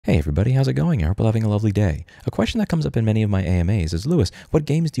Hey everybody, how's it going? I hope you're having a lovely day. A question that comes up in many of my AMAs is, Lewis, what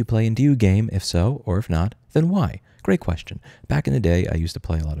games do you play and do you game? If so, or if not, then why? Great question. Back in the day, I used to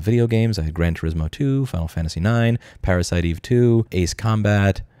play a lot of video games. I had Gran Turismo 2, Final Fantasy 9, Parasite Eve 2, Ace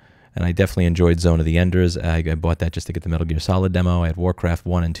Combat, and I definitely enjoyed Zone of the Enders. I bought that just to get the Metal Gear Solid demo. I had Warcraft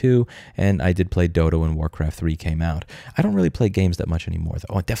 1 and 2, and I did play Dota when Warcraft 3 came out. I don't really play games that much anymore,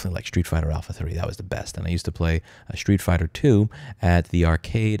 though. Oh, I definitely like Street Fighter Alpha 3. That was the best. And I used to play Street Fighter 2 at the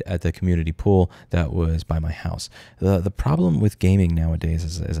arcade at the community pool that was by my house. The problem with gaming nowadays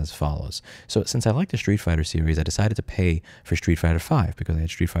is as follows. So since I like the Street Fighter series, I decided to pay for Street Fighter 5 because I had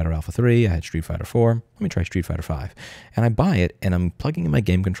Street Fighter Alpha 3, I had Street Fighter 4. Let me try Street Fighter 5. And I buy it, and I'm plugging in my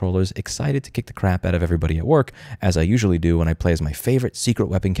game controller, excited to kick the crap out of everybody at work, as I usually do when I play as my favorite secret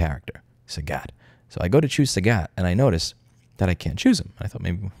weapon character, Sagat. So I go to choose Sagat, and I notice that I can't choose him. I thought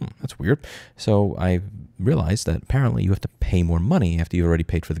maybe, that's weird. So I realized that apparently you have to pay more money after you've already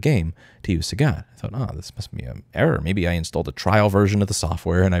paid for the game to use Sagat. I thought, oh, this must be an error. Maybe I installed a trial version of the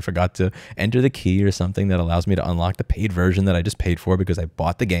software and I forgot to enter the key or something that allows me to unlock the paid version that I just paid for because I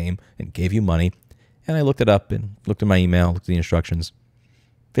bought the game and gave you money. And I looked it up and looked at my email, looked at the instructions.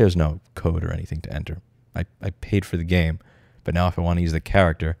 There's no code or anything to enter. I paid for the game, but now if I want to use the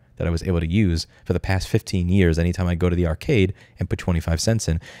character that I was able to use for the past 15 years, anytime I go to the arcade and put 25 cents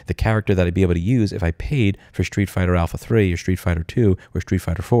in, the character that I'd be able to use if I paid for Street Fighter Alpha 3 or Street Fighter 2 or Street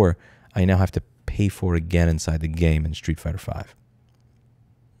Fighter 4, I now have to pay for again inside the game in Street Fighter 5.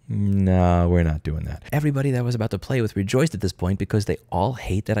 No, we're not doing that. Everybody that I was about to play with rejoiced at this point because they all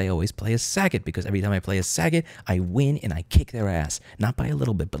hate that I always play as Sagat, because every time I play as Sagat, I win and I kick their ass. Not by a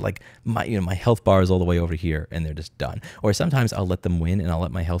little bit, but like my health bar is all the way over here and they're just done. Or sometimes I'll let them win and I'll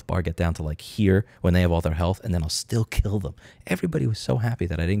let my health bar get down to like here when they have all their health, and then I'll still kill them. Everybody was so happy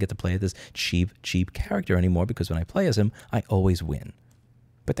that I didn't get to play this cheap character anymore, because when I play as him, I always win.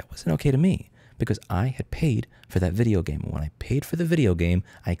 But that wasn't okay to me, because I had paid for that video game. And when I paid for the video game,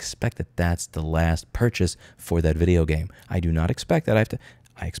 I expect that that's the last purchase for that video game. I do not expect that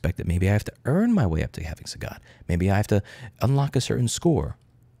I expect that maybe I have to earn my way up to having Sagat. Maybe I have to unlock a certain score.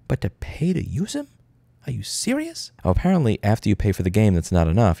 But to pay to use him? Are you serious? Oh, apparently, after you pay for the game, that's not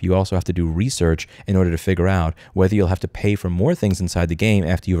enough. You also have to do research in order to figure out whether you'll have to pay for more things inside the game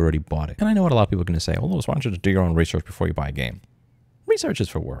after you've already bought it. And I know what a lot of people are going to say. Well, Lewis, why don't you just do your own research before you buy a game? Research is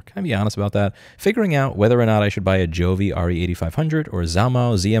for work. Can I be honest about that? Figuring out whether or not I should buy a Jovi RE8500 or a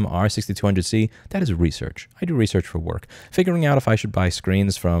Zalmao ZMR 6200C, that is research. I do research for work. Figuring out if I should buy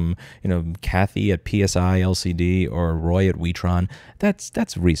screens from, Kathy at PSI LCD or Roy at Witron,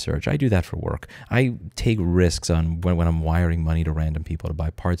 that's research. I do that for work. I take risks on when I'm wiring money to random people to buy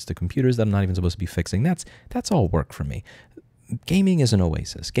parts to computers that I'm not even supposed to be fixing. That's all work for me. Gaming is an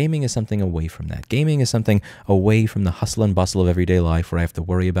oasis. Gaming is something away from that. Gaming is something away from the hustle and bustle of everyday life where I have to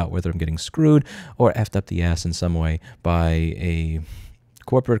worry about whether I'm getting screwed or effed up the ass in some way by a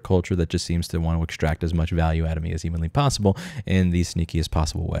corporate culture that just seems to want to extract as much value out of me as humanly possible in the sneakiest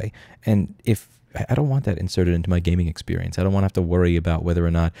possible way. And if I don't want that inserted into my gaming experience. I don't want to have to worry about whether or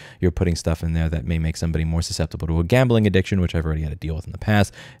not you're putting stuff in there that may make somebody more susceptible to a gambling addiction, which I've already had to deal with in the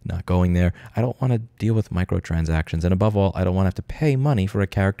past, not going there. I don't want to deal with microtransactions. And above all, I don't want to have to pay money for a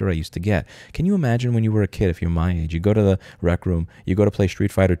character I used to get. Can you imagine when you were a kid, if you're my age, you go to the rec room, you go to play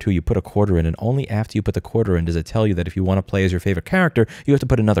Street Fighter 2, you put a quarter in, and only after you put the quarter in does it tell you that if you want to play as your favorite character, you have to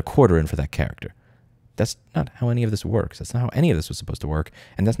put another quarter in for that character. That's not how any of this works. That's not how any of this was supposed to work,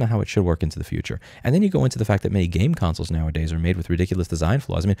 and that's not how it should work into the future. And then you go into the fact that many game consoles nowadays are made with ridiculous design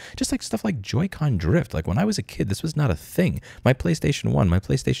flaws. I mean, just like stuff like Joy-Con drift. Like when I was a kid, this was not a thing. My PlayStation 1, my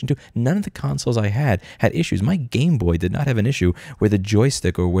PlayStation 2, none of the consoles I had issues. My Game Boy did not have an issue where the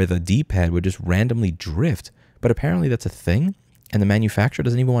joystick or where the D-pad would just randomly drift. But apparently that's a thing, and the manufacturer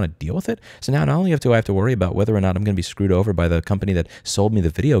doesn't even want to deal with it. So now not only do I have to worry about whether or not I'm going to be screwed over by the company that sold me the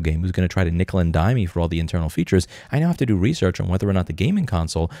video game, who's going to try to nickel and dime me for all the internal features, I now have to do research on whether or not the gaming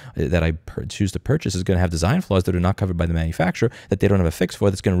console that I choose to purchase is going to have design flaws that are not covered by the manufacturer, that they don't have a fix for,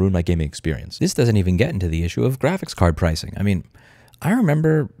 that's going to ruin my gaming experience. This doesn't even get into the issue of graphics card pricing. I mean, I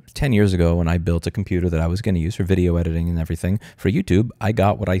remember 10 years ago when I built a computer that I was going to use for video editing and everything for YouTube, I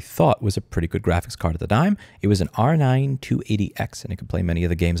got what I thought was a pretty good graphics card at the time. It was an R9 280X, and it could play many of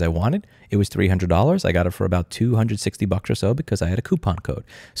the games I wanted. It was $300. I got it for about $260 or so because I had a coupon code.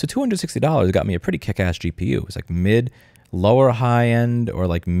 So $260 got me a pretty kick-ass GPU. It was like lower high-end or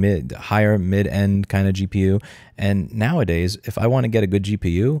like higher mid-end kind of GPU. And nowadays, if I want to get a good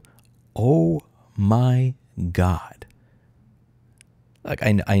GPU, oh my God. Like,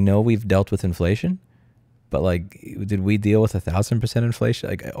 I know we've dealt with inflation, But like, did we deal with 1,000% inflation?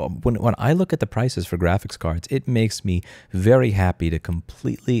 Like, when I look at the prices for graphics cards, it makes me very happy to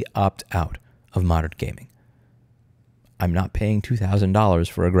completely opt out of modern gaming. I'm not paying $2,000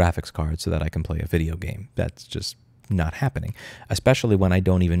 for a graphics card so that I can play a video game. That's just not happening, especially when I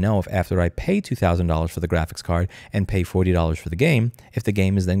don't even know if after I pay $2,000 for the graphics card and pay $40 for the game, if the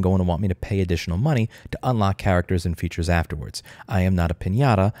game is then going to want me to pay additional money to unlock characters and features afterwards. I am not a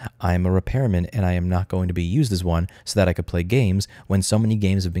piñata, I am a repairman, and I am not going to be used as one so that I could play games when so many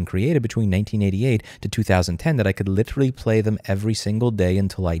games have been created between 1988 to 2010 that I could literally play them every single day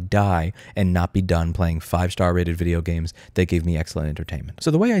until I die and not be done playing 5-star rated video games that give me excellent entertainment.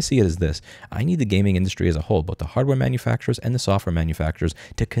 So the way I see it is this: I need the gaming industry as a whole, both the hardware manufacturers and the software manufacturers,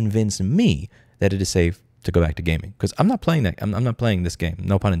 to convince me that it is safe to go back to gaming. Because I'm not playing that. I'm not playing this game.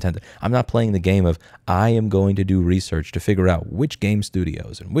 No pun intended. I'm not playing the game of I am going to do research to figure out which game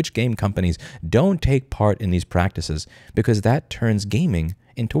studios and which game companies don't take part in these practices, because that turns gaming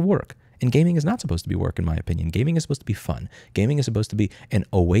into work. And gaming is not supposed to be work, in my opinion. Gaming is supposed to be fun. Gaming is supposed to be an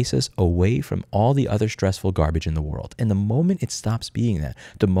oasis away from all the other stressful garbage in the world. And the moment it stops being that,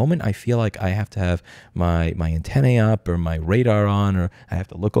 the moment I feel like I have to have my antennae up or my radar on, or I have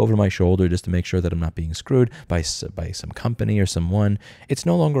to look over my shoulder just to make sure that I'm not being screwed by some company or someone, it's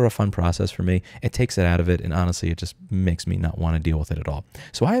no longer a fun process for me. It takes it out of it, and honestly, it just makes me not want to deal with it at all.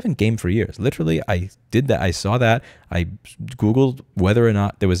 So I haven't gamed for years. Literally, I did that. I saw that. I Googled whether or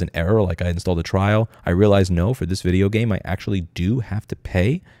not there was an error, like I installed a trial. I realized no, for this video game, I actually do have to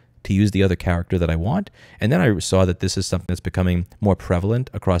pay to use the other character that I want. And then I saw that this is something that's becoming more prevalent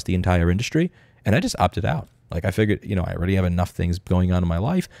across the entire industry, and I just opted out. Like, I figured, you know, I already have enough things going on in my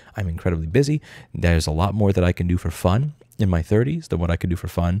life. I'm incredibly busy. There's a lot more that I can do for fun in my 30s than what I could do for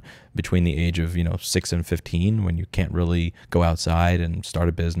fun between the age of, 6 and 15, when you can't really go outside and start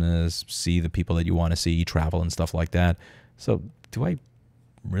a business, see the people that you want to see, travel and stuff like that. So do I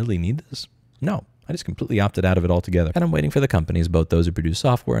really need this? No. I just completely opted out of it altogether. And I'm waiting for the companies, both those who produce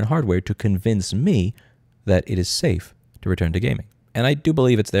software and hardware, to convince me that it is safe to return to gaming. And I do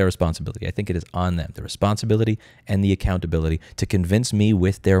believe it's their responsibility. I think it is on them, the responsibility and the accountability, to convince me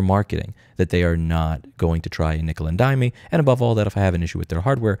with their marketing that they are not going to try and nickel and dime me. And above all, that if I have an issue with their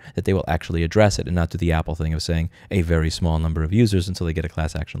hardware, that they will actually address it and not do the Apple thing of saying a very small number of users until they get a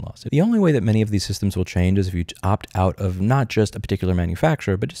class action lawsuit. The only way that many of these systems will change is if you opt out of not just a particular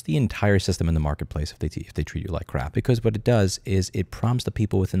manufacturer, but just the entire system in the marketplace if they treat you like crap. Because what it does is it prompts the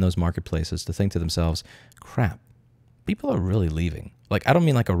people within those marketplaces to think to themselves, crap, people are really leaving. Like, I don't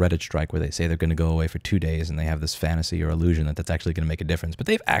mean like a Reddit strike where they say they're going to go away for 2 days and they have this fantasy or illusion that that's actually going to make a difference, but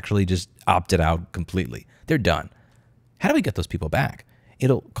they've actually just opted out completely. They're done. How do we get those people back?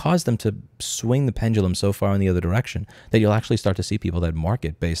 It'll cause them to swing the pendulum so far in the other direction that you'll actually start to see people that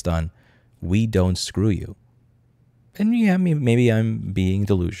market based on, we don't screw you. And yeah, maybe I'm being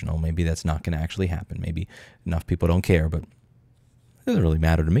delusional. Maybe that's not going to actually happen. Maybe enough people don't care, but it doesn't really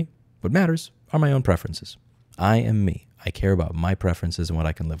matter to me. What matters are my own preferences. I am me. I care about my preferences and what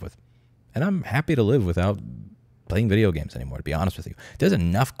I can live with. And I'm happy to live without playing video games anymore, to be honest with you. There's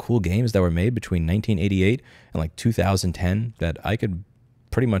enough cool games that were made between 1988 and like 2010 that I could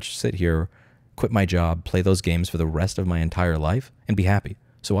pretty much sit here, quit my job, play those games for the rest of my entire life and be happy.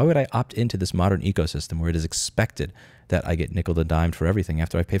 So why would I opt into this modern ecosystem where it is expected that I get nickel and dimed for everything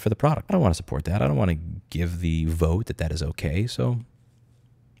after I pay for the product? I don't want to support that. I don't want to give the vote that that is okay. So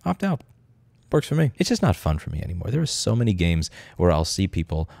opt out. Works for me. It's just not fun for me anymore. There are so many games where I'll see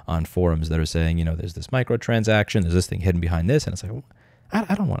people on forums that are saying, there's this microtransaction, there's this thing hidden behind this, and it's like,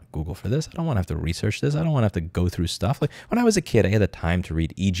 I don't want to Google for this. I don't want to have to research this. I don't want to have to go through stuff. Like, when I was a kid, I had the time to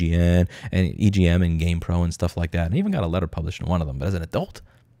read EGM and GamePro and stuff like that, and I even got a letter published in one of them. But as an adult,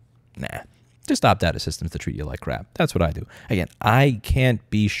 nah. Just opt out of systems that treat you like crap. That's what I do. Again, I can't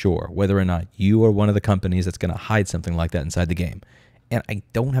be sure whether or not you are one of the companies that's going to hide something like that inside the game. And I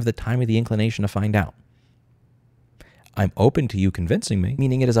don't have the time or the inclination to find out. I'm open to you convincing me,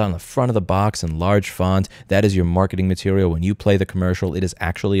 meaning it is on the front of the box in large font. That is your marketing material. When you play the commercial, it is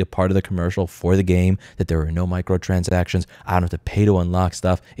actually a part of the commercial for the game, that there are no microtransactions. I don't have to pay to unlock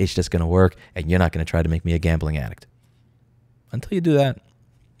stuff. It's just going to work, and you're not going to try to make me a gambling addict. Until you do that,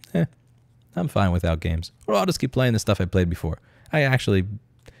 I'm fine without games. Or I'll just keep playing the stuff I played before. I actually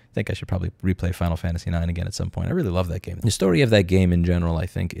think I should probably replay Final Fantasy IX again at some point. I really love that game. The story of that game in general, I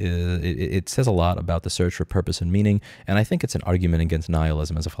think, it says a lot about the search for purpose and meaning, and I think it's an argument against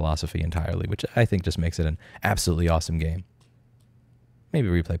nihilism as a philosophy entirely, which I think just makes it an absolutely awesome game. Maybe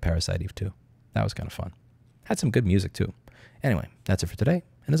replay Parasite Eve 2. That was kind of fun. Had some good music too. Anyway, that's it for today,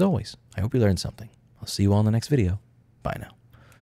 and as always, I hope you learned something. I'll see you all in the next video. Bye now.